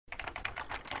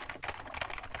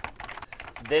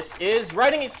This is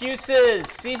Writing Excuses,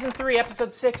 Season 3,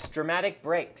 Episode 6, Dramatic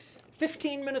Breaks.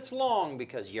 15 minutes long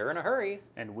because you're in a hurry.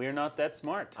 And we're not that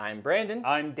smart. I'm Brandon.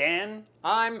 I'm Dan.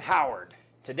 I'm Howard.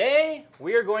 Today,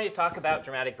 we are going to talk about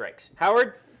dramatic breaks.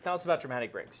 Howard, tell us about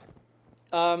dramatic breaks.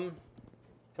 Come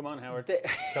on, Howard.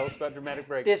 Tell us about dramatic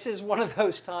breaks. This is one of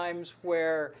those times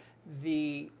where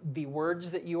the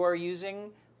words that you are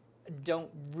using don't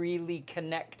really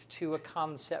connect to a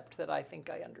concept that I think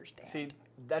I understand. See,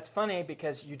 that's funny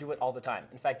because you do it all the time.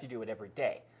 In fact, you do it every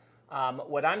day.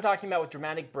 What I'm talking about with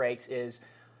dramatic breaks is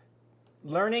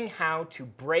learning how to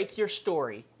break your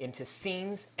story into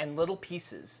scenes and little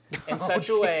pieces in such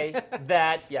a way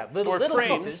that, little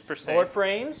frames, pieces, per se. or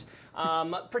frames.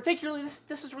 Particularly,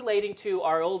 this is relating to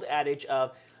our old adage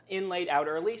of in late, out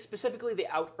early, specifically the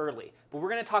out early. But we're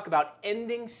going to talk about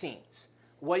ending scenes.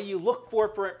 What do you look for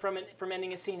from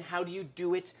ending a scene? How do you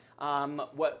do it? How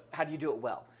do you do it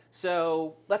well?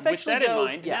 So let's actually With that go. in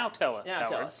mind, now tell us, Now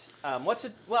tell Howard. us. What's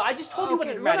it? Well, I just told you what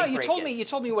a dramatic break is. You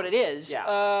told me what it is.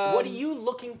 Yeah. What are you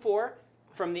looking for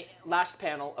from the last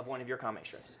panel of one of your comic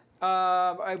strips?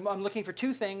 I'm looking for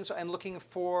two things. I'm looking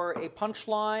for a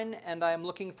punchline, and I'm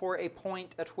looking for a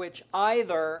point at which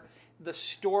either the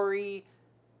story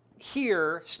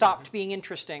here stopped being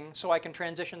interesting so I can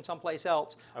transition someplace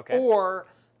else, or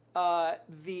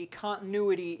the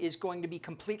continuity is going to be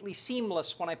completely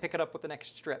seamless when I pick it up with the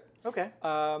next strip. Okay.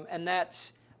 And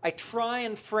that's, I try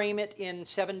and frame it in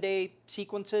 7-day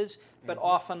sequences, but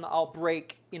often I'll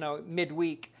break,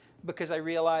 midweek because I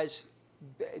realize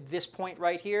this point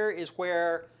right here is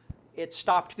where it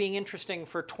stopped being interesting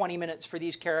for 20 minutes for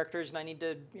these characters, and I need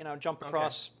to, jump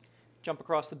across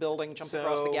the building, jump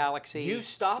across the galaxy. You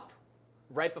stop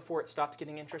right before it stops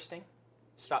getting interesting?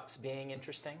 Stops being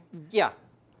interesting? Yeah.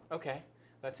 Okay.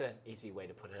 That's an easy way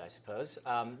to put it, I suppose.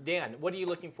 Dan, what are you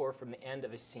looking for from the end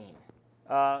of a scene?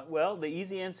 Well, the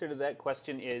easy answer to that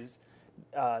question is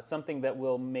something that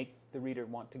will make the reader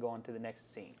want to go on to the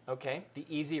next scene. Okay. The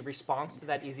easy response to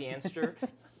that easy answer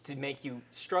to make you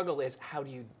struggle is, how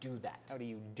do you do that? How do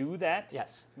you do that?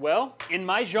 Yes. Well, in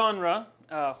my genre,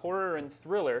 horror and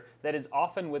thriller, that is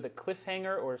often with a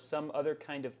cliffhanger or some other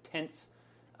kind of tense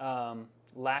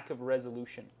lack of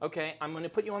resolution. Okay, I'm going to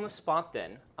put you on the spot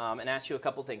then and ask you a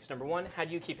couple things. Number one, how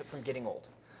do you keep it from getting old?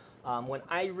 When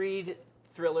I read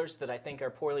thrillers that I think are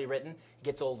poorly written, it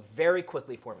gets old very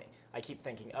quickly for me. I keep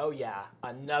thinking, oh yeah,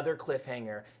 another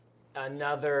cliffhanger,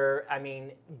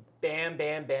 bam,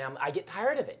 bam, bam. I get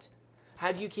tired of it.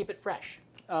 How do you keep it fresh?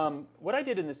 What I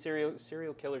did in the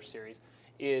serial killer series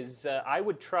is I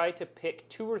would try to pick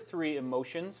 2 or 3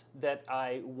 emotions that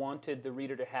I wanted the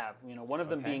reader to have. One of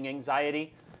them being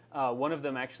anxiety. One of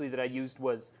them actually that I used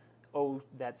was, oh,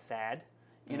 that's sad.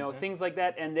 Things like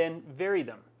that, and then vary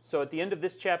them. So at the end of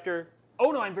this chapter, oh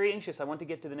no, I'm very anxious, I want to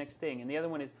get to the next thing. And the other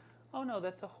one is, oh no,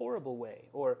 that's a horrible way.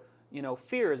 Or,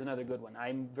 fear is another good one.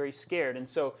 I'm very scared. And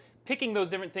so picking those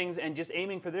different things and just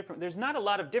aiming for the different, there's not a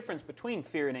lot of difference between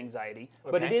fear and anxiety,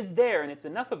 but it is there, and it's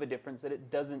enough of a difference that it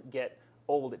doesn't get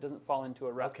old. It doesn't fall into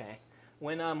a rut. Okay.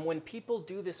 When people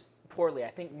do this poorly, I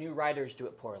think new writers do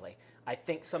it poorly. I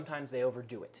think sometimes they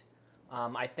overdo it.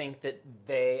 I think that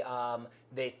they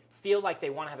feel like they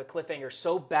want to have a cliffhanger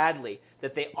so badly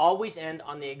that they always end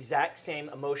on the exact same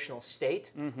emotional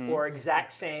state or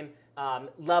exact same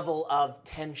level of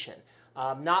tension.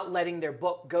 Not letting their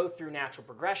book go through natural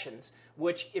progressions,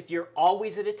 which if you're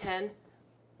always at a 10,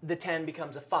 the 10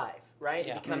 becomes a 5. Right?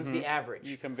 Yeah. It becomes the average.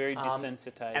 You become very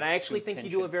desensitized. And I actually think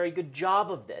tension. you do a very good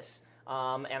job of this.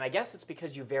 And I guess it's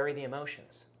because you vary the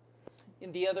emotions.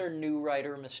 And the other new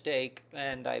writer mistake,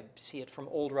 and I see it from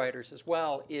old writers as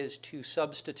well, is to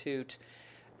substitute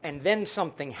and then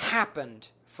something happened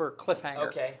for cliffhanger.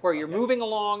 Okay. Where you're moving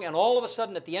along and all of a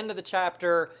sudden at the end of the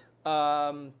chapter,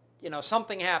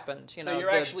 something happened. So you're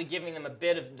actually giving them a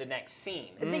bit of the next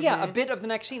scene. Yeah, a bit of the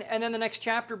next scene. And then the next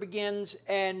chapter begins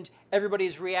and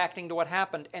everybody's reacting to what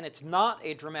happened. And it's not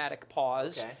a dramatic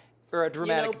pause or a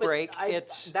dramatic break.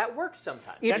 That works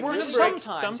sometimes. It works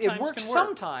sometimes. It works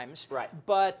sometimes. Right.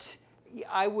 But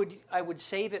I would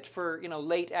save it for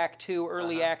late Act 2,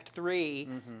 early Act 3.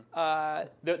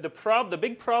 The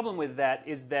big problem with that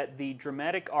is that the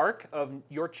dramatic arc of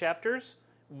your chapters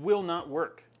will not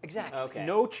work. Exactly. Okay.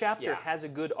 No chapter has a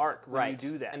good arc when you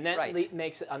do that. And that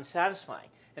makes it unsatisfying.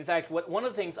 In fact, one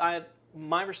of the things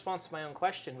my response to my own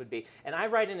question would be, and I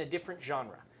write in a different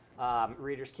genre.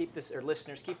 Readers keep this, or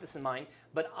listeners keep this in mind,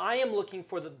 but I am looking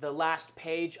for the last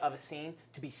page of a scene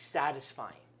to be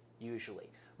satisfying, usually.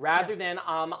 Rather than,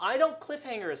 I don't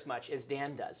cliffhanger as much as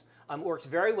Dan does. Works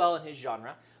very well in his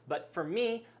genre, but for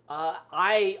me,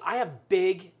 I have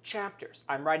big chapters.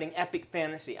 I'm writing epic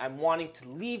fantasy. I'm wanting to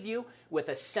leave you with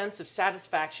a sense of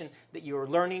satisfaction that you are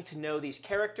learning to know these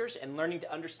characters and learning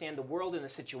to understand the world and the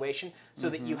situation so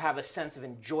that you have a sense of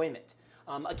enjoyment.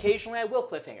 Occasionally I will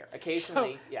cliffhanger.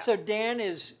 Occasionally, So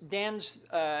Dan's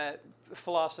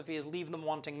philosophy is leave them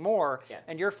wanting more,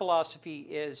 and your philosophy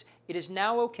is it is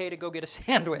now okay to go get a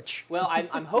sandwich. Well,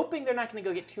 I'm hoping they're not going to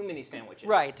go get too many sandwiches.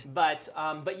 Right. But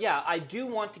yeah, I do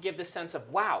want to give the sense of,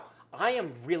 wow, I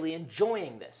am really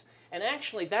enjoying this. And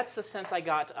actually, that's the sense I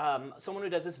got. Someone who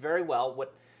does this very well,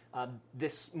 what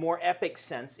this more epic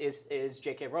sense is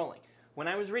J.K. Rowling. When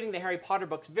I was reading the Harry Potter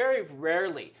books, very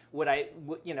rarely would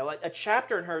a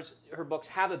chapter in her books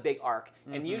have a big arc,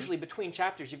 and usually between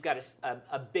chapters you've got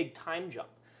a big time jump.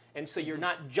 And so you're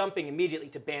not jumping immediately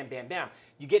to bam, bam, bam.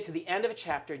 You get to the end of a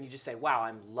chapter and you just say, wow,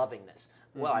 I'm loving this.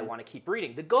 Well, I want to keep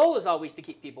reading. The goal is always to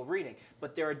keep people reading,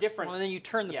 but there are different... Well, and then you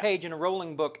turn the page in a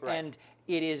Rowling book, and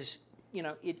it is...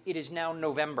 it is now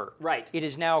November. Right. It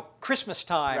is now Christmas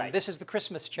time. Right. This is the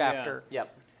Christmas chapter.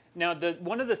 Yep. Now,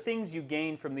 one of the things you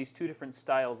gain from these two different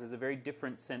styles is a very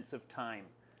different sense of time.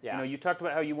 Yeah. You talked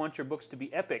about how you want your books to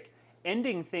be epic.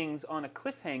 Ending things on a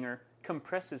cliffhanger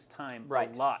compresses time a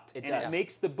lot. It and does. it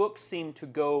makes the book seem to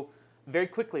go very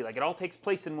quickly, like it all takes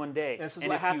place in one day. And this is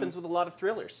what happens with a lot of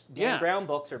thrillers. Dan Yeah. Brown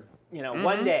books are,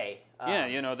 one day.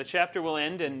 the chapter will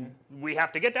end and we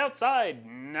have to get outside.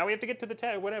 Now we have to get to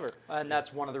the whatever. And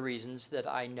that's one of the reasons that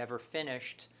I never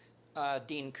finished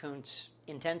Dean Koontz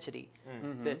Intensity.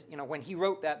 That when he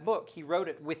wrote that book, he wrote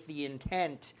it with the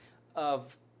intent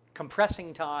of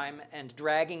compressing time and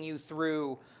dragging you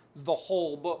through the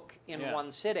whole book in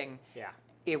one sitting. Yeah.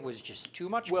 It was just too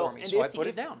much for me, so I put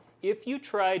it down. If you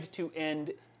tried to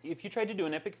do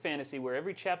an epic fantasy where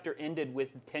every chapter ended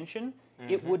with tension,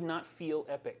 it would not feel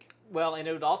epic. Well, and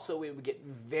it would get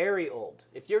very old.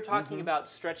 If you're talking about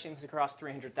stretching this across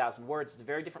 300,000 words, it's a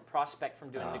very different prospect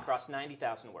from doing it across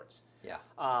 90,000 words. Yeah.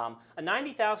 A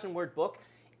 90,000 word book,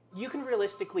 you can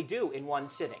realistically do in one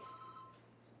sitting.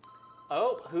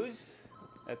 Oh,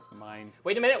 That's mine.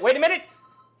 Wait a minute!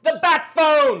 The bat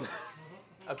phone!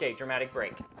 Okay, dramatic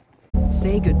break.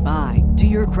 Say goodbye to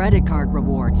your credit card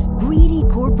rewards. Greedy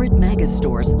corporate mega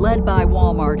stores, led by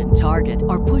Walmart and Target,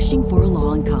 are pushing for a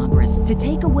law in Congress to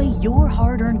take away your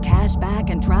hard-earned cash back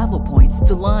and travel points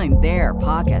to line their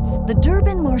pockets. The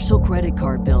Durbin-Marshall credit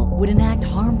card bill would enact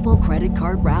harmful credit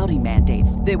card routing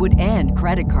mandates that would end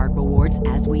credit card rewards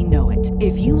as we know it.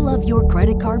 If you love your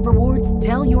credit card rewards,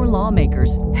 tell your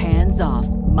lawmakers, hands off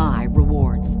my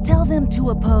rewards. Tell them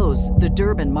to oppose the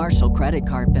Durbin-Marshall credit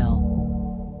card bill.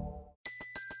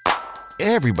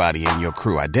 Everybody in your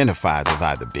crew identifies as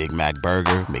either Big Mac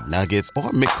Burger, McNuggets, or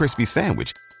McCrispy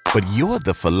Sandwich. But you're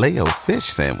the Filet-O-Fish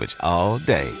Sandwich all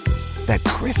day. That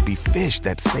crispy fish,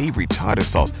 that savory tartar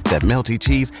sauce, that melty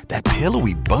cheese, that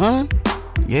pillowy bun.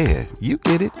 Yeah, you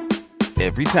get it.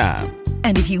 Every time.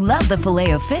 And if you love the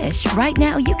Filet-O-Fish, right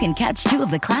now you can catch two of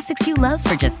the classics you love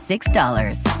for just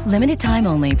 $6. Limited time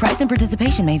only. Price and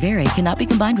participation may vary. Cannot be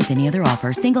combined with any other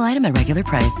offer. Single item at regular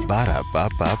price.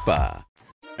 Ba-da-ba-ba-ba.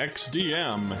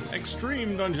 XDM,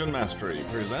 Extreme Dungeon Mastery,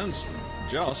 presents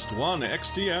Just One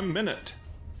XDM Minute.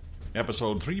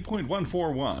 Episode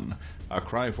 3.141, A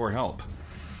Cry for Help.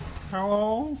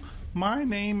 Hello, my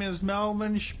name is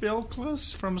Melvin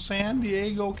Spilkless from San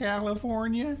Diego,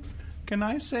 California. Can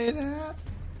I say that?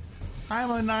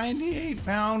 I'm a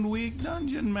 98-pound weak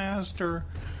dungeon master.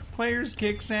 Players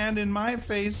kick sand in my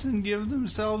face and give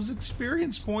themselves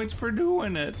experience points for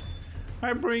doing it.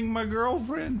 I bring my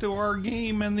girlfriend to our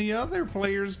game and the other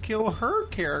players kill her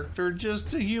character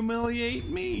just to humiliate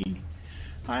me.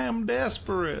 I am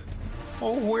desperate.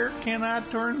 Oh, where can I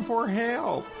turn for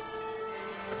help?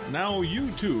 Now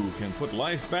you too can put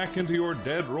life back into your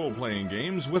dead role-playing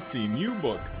games with the new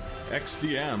book,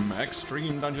 XDM,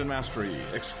 Extreme Dungeon Mastery,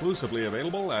 exclusively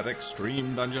available at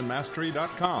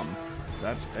ExtremeDungeonMastery.com.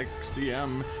 That's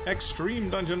XDM, Extreme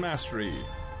Dungeon Mastery.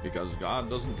 Because God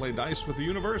doesn't play dice with the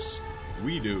universe,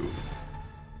 we do.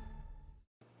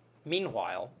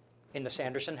 Meanwhile, in the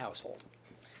Sanderson household.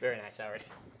 Very nice, Howard.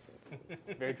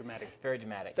 Very dramatic. Very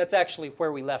dramatic. That's actually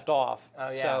where we left off. Oh,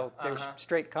 yeah. So there's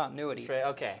straight continuity.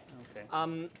 Okay.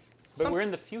 But we're in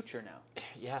the future now,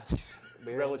 Yeah.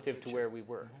 relative to where we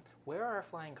were. Where are our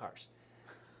flying cars?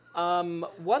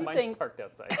 One Mine's thing. parked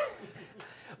outside.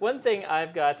 One thing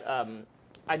I've got.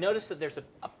 I noticed that there's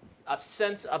a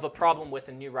sense of a problem with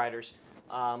the new writers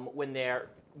when they're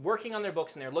working on their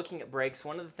books and they're looking at breaks.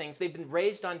 One of the things, they've been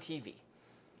raised on TV.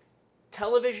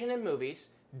 Television and movies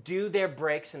do their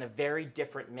breaks in a very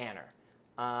different manner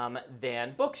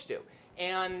than books do.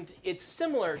 And it's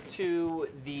similar to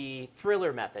the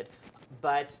thriller method.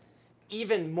 but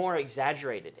even more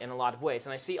exaggerated in a lot of ways.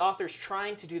 And I see authors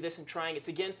trying to do this and trying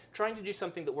to do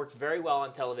something that works very well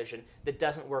on television that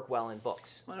doesn't work well in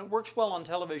books. Well, it works well on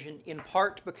television in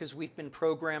part because we've been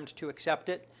programmed to accept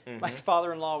it. My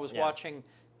father-in-law was watching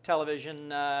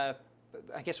television, I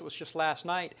guess it was just last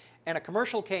night, and a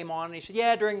commercial came on, and he said,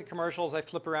 yeah, during the commercials I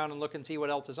flip around and look and see what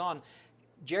else is on.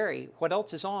 Jerry, what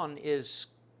else is on is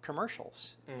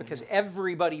commercials, because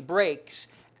everybody breaks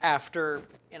after,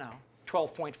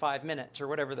 12.5 minutes or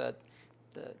whatever the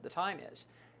time is.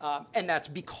 And that's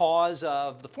because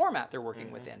of the format they're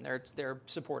working within. They're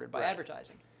supported by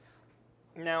advertising.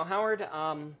 Now, Howard,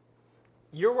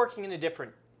 you're working in a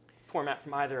different format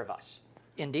from either of us.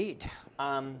 Indeed.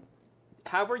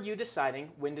 How are you deciding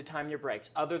when to time your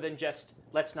breaks, other than just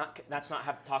let's not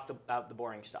have talked about the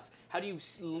boring stuff? How do you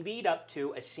lead up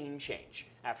to a scene change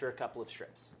after a couple of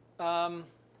strips?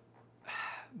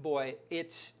 Boy,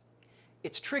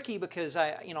 it's tricky because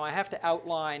I have to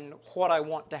outline what I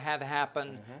want to have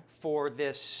happen for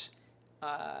this,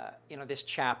 this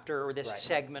chapter or this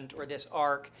segment or this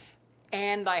arc,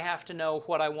 and I have to know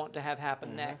what I want to have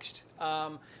happen next.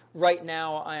 Right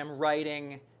now, I am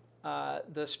writing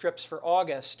the strips for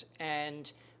August,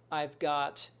 and I've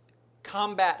got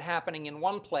combat happening in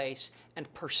one place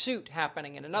and pursuit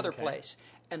happening in another place.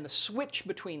 And the switch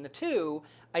between the two,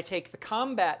 I take the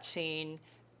combat scene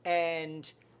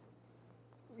and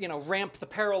ramp the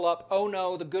peril up. Oh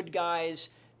no, the good guys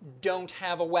don't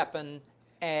have a weapon,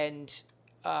 and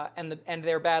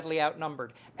they're badly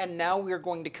outnumbered. And now we're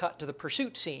going to cut to the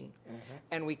pursuit scene,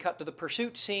 and we cut to the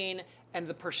pursuit scene, and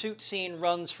the pursuit scene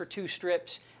runs for 2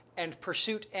 strips, and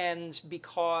pursuit ends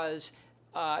because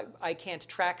I can't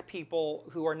track people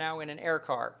who are now in an air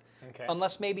car,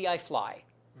 unless maybe I fly.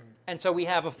 And so we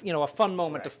have a fun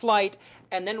moment of flight,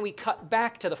 and then we cut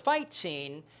back to the fight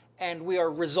scene, and we are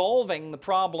resolving the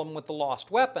problem with the lost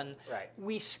weapon.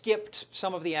 We skipped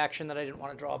some of the action that I didn't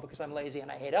want to draw because I'm lazy and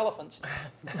I hate elephants.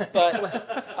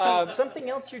 But something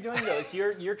else you're doing though is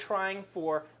you're trying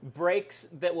for breaks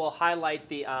that will highlight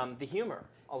the humor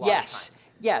a lot of times.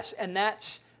 Yes, and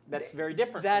that's very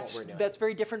different from what we're doing. That's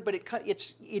very different, but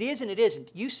it is and it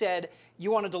isn't. You said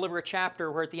you want to deliver a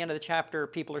chapter where at the end of the chapter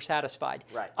people are satisfied.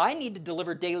 Right. I need to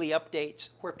deliver daily updates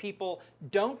where people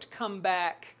don't come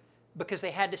back because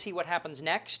they had to see what happens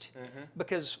next,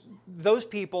 because those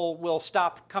people will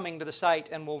stop coming to the site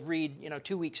and will read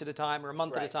 2 weeks at a time or a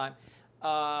month at a time,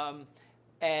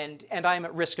 and I'm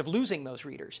at risk of losing those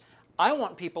readers. I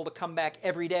want people to come back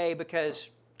every day because,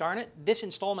 darn it, this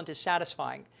installment is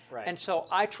satisfying. And so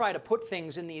I try to put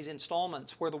things in these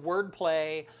installments where the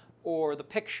wordplay or the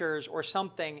pictures or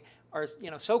something are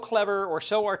so clever or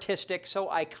so artistic, so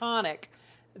iconic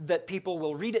that people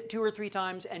will read it 2 or 3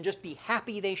 times and just be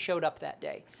happy they showed up that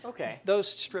day. Those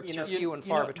strips are few and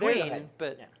far between,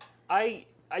 but I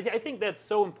think that's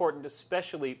so important,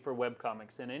 especially for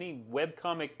webcomics. And any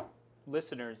webcomic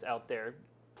listeners out there,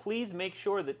 please make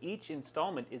sure that each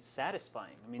installment is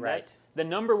satisfying. I mean, that's the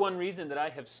number one reason that I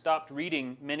have stopped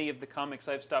reading many of the comics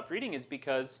I've stopped reading is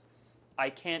because I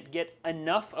can't get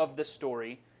enough of the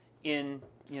story in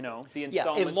the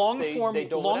installments. Long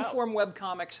form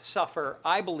webcomics suffer,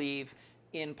 I believe,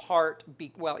 in part,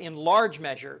 in large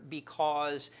measure,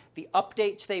 because the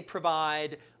updates they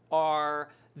provide are,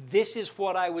 this is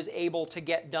what I was able to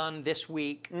get done this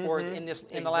week or in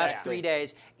the last 3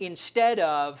 days, instead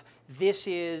of this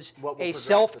is a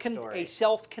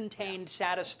self-contained,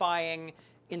 satisfying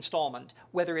installment.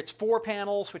 Whether it's 4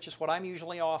 panels, which is what I'm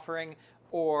usually offering,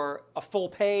 or a full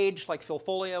page like Phil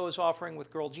Folio is offering with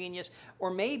Girl Genius,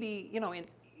 or maybe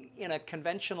in a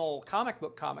conventional comic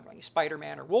book comic like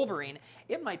Spider-Man or Wolverine,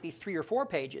 it might be 3 or 4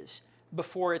 pages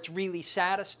before it's really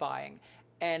satisfying.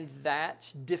 And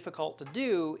that's difficult to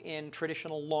do in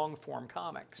traditional long-form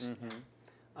comics.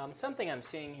 Something I'm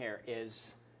seeing here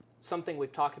is something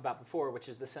we've talked about before, which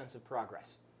is the sense of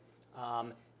progress.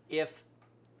 If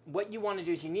what you want to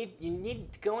do is you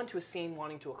need to go into a scene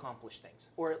wanting to accomplish things,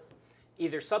 or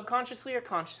either subconsciously or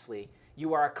consciously,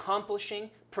 you are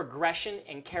accomplishing progression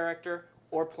in character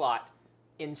or plot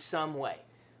in some way.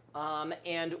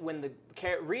 And when the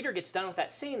reader gets done with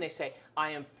that scene, they say,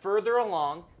 I am further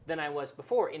along than I was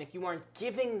before. And if you aren't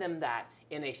giving them that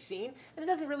in a scene, and it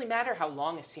doesn't really matter how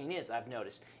long a scene is, I've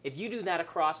noticed. If you do that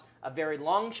across a very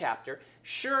long chapter,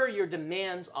 sure, your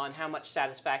demands on how much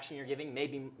satisfaction you're giving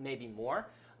maybe more,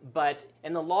 but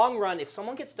in the long run, if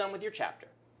someone gets done with your chapter,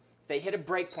 they hit a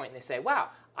break point and they say, wow,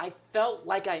 I feel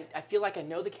like I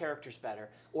know the characters better,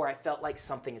 or I felt like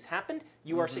something has happened,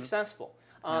 you are successful.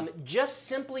 Just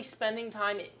simply spending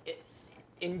time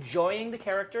enjoying the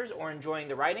characters or enjoying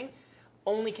the writing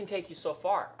only can take you so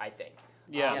far, I think.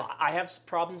 Yeah. I have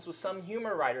problems with some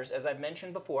humor writers, as I've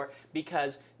mentioned before,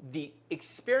 because the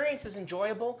experience is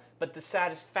enjoyable, but the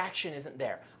satisfaction isn't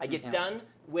there. I get done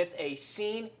with a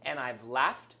scene and I've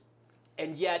laughed,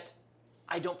 and yet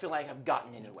I don't feel like I've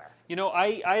gotten anywhere. You know,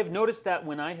 I have noticed that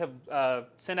when I have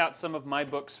sent out some of my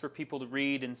books for people to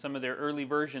read in some of their early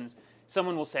versions,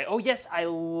 someone will say, "Oh, yes, I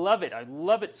love it. I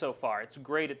love it so far. It's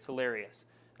great. It's hilarious."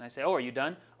 And I say, "Oh, are you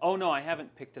done?" "Oh, no, I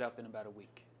haven't picked it up in about a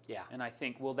week." Yeah. And I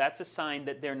think, well, that's a sign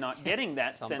that they're not getting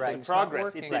that sense of Something's not progress.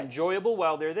 working. It's Right. enjoyable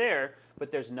while they're there,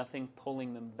 but there's nothing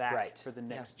pulling them back Right. for the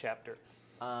next chapter.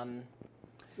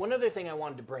 One other thing I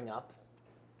wanted to bring up,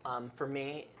 for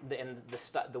me,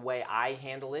 the way I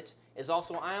handle it is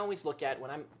also I always look at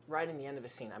when I'm writing the end of a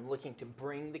scene, I'm looking to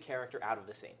bring the character out of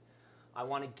the scene. I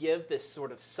want to give this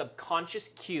sort of subconscious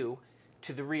cue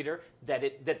to the reader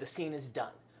that the scene is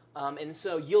done. And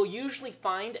so you'll usually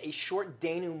find a short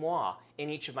denouement in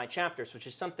each of my chapters, which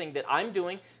is something that I'm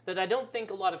doing that I don't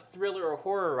think a lot of thriller or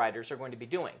horror writers are going to be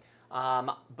doing.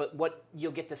 But what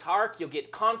you'll get this arc, you'll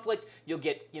get conflict, you'll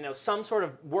get some sort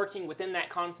of working within that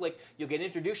conflict, you'll get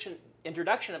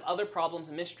introduction of other problems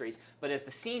and mysteries. But as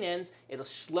the scene ends, it'll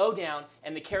slow down,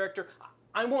 and the character.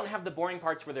 I won't have the boring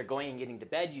parts where they're going and getting to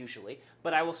bed usually,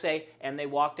 but I will say, and they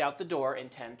walked out the door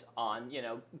intent on,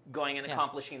 going and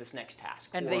accomplishing this next task.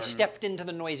 And they stepped into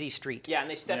the noisy street. Yeah, and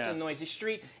they stepped in the noisy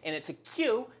street, and it's a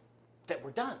cue that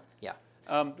we're done. Yeah.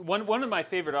 One of my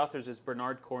favorite authors is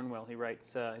Bernard Cornwell. He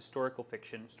writes historical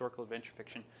adventure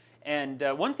fiction. And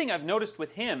one thing I've noticed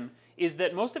with him is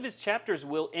that most of his chapters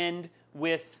will end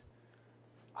with,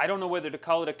 I don't know whether to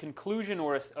call it a conclusion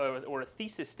or a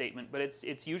thesis statement, but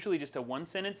it's usually just a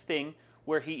one-sentence thing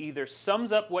where he either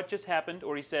sums up what just happened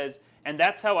or he says, "And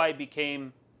that's how I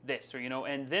became this,"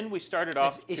 and then we started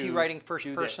off. Is he writing first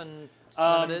do person this.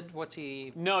 limited? What's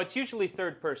he? No, it's usually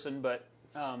third person, but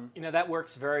That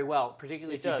works very well,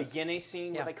 particularly if you does. begin a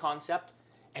scene Yeah. with a concept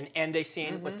and end a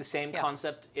scene with the same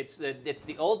concept. It's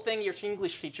the old thing your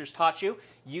English teachers taught you,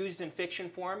 used in fiction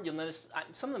form. You'll notice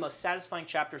some of the most satisfying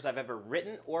chapters I've ever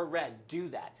written or read do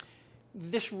that.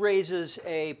 This raises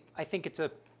I think it's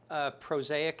a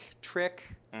prosaic trick.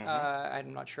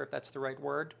 I'm not sure if that's the right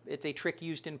word. It's a trick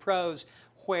used in prose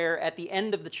where at the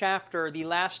end of the chapter, the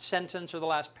last sentence or the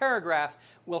last paragraph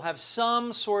will have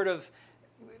some sort of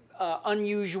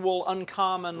unusual,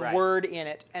 uncommon word in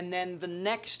it, and then the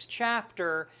next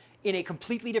chapter, in a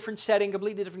completely different setting,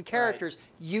 completely different characters,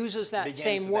 uses that Begins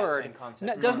same with that word. same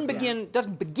concept. It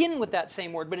doesn't begin with that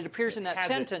same word, but it appears in that has it.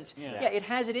 sentence. Yeah. It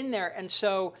has it in there, and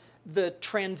so the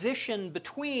transition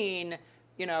between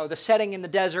the setting in the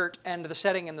desert and the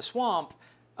setting in the swamp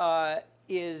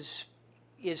is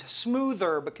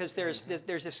smoother because there's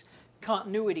this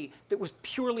continuity that was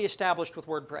purely established with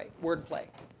wordplay.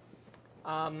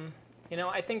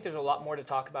 I think there's a lot more to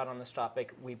talk about on this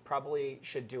topic. We probably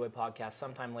should do a podcast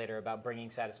sometime later about bringing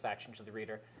satisfaction to the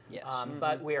reader. Yes.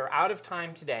 But we are out of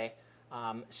time today.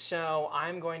 So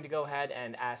I'm going to go ahead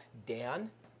and ask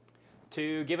Dan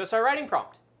to give us our writing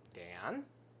prompt. Dan?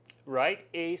 write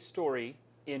a story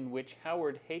in which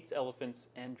Howard hates elephants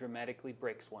and dramatically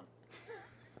breaks one.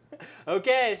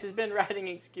 Okay, this has been Writing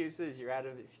Excuses. You're out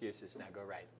of excuses. Now go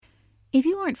write. If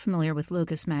you aren't familiar with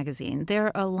Locus Magazine,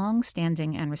 they're a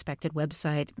long-standing and respected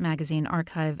website, magazine,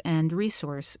 archive, and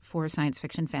resource for science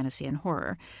fiction, fantasy, and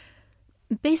horror.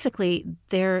 Basically,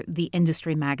 they're the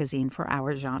industry magazine for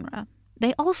our genre.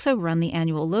 They also run the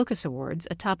annual Locus Awards,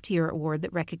 a top-tier award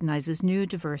that recognizes new,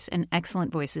 diverse, and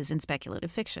excellent voices in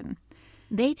speculative fiction.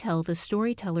 They tell the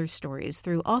storyteller's stories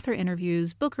through author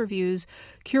interviews, book reviews,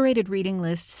 curated reading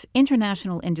lists,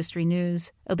 international industry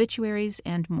news, obituaries,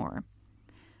 and more.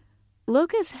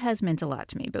 Locus has meant a lot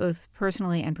to me, both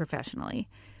personally and professionally.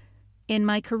 In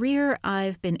my career,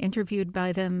 I've been interviewed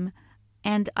by them,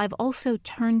 and I've also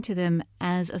turned to them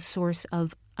as a source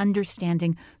of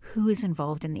understanding who is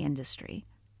involved in the industry.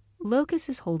 Locus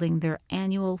is holding their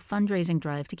annual fundraising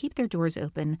drive to keep their doors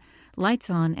open, lights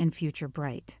on, and future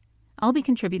bright. I'll be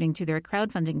contributing to their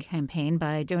crowdfunding campaign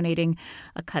by donating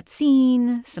a cut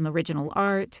scene, some original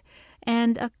art,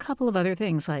 and a couple of other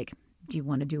things like, do you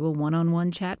want to do a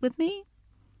one-on-one chat with me?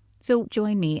 So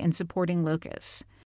join me in supporting Locus.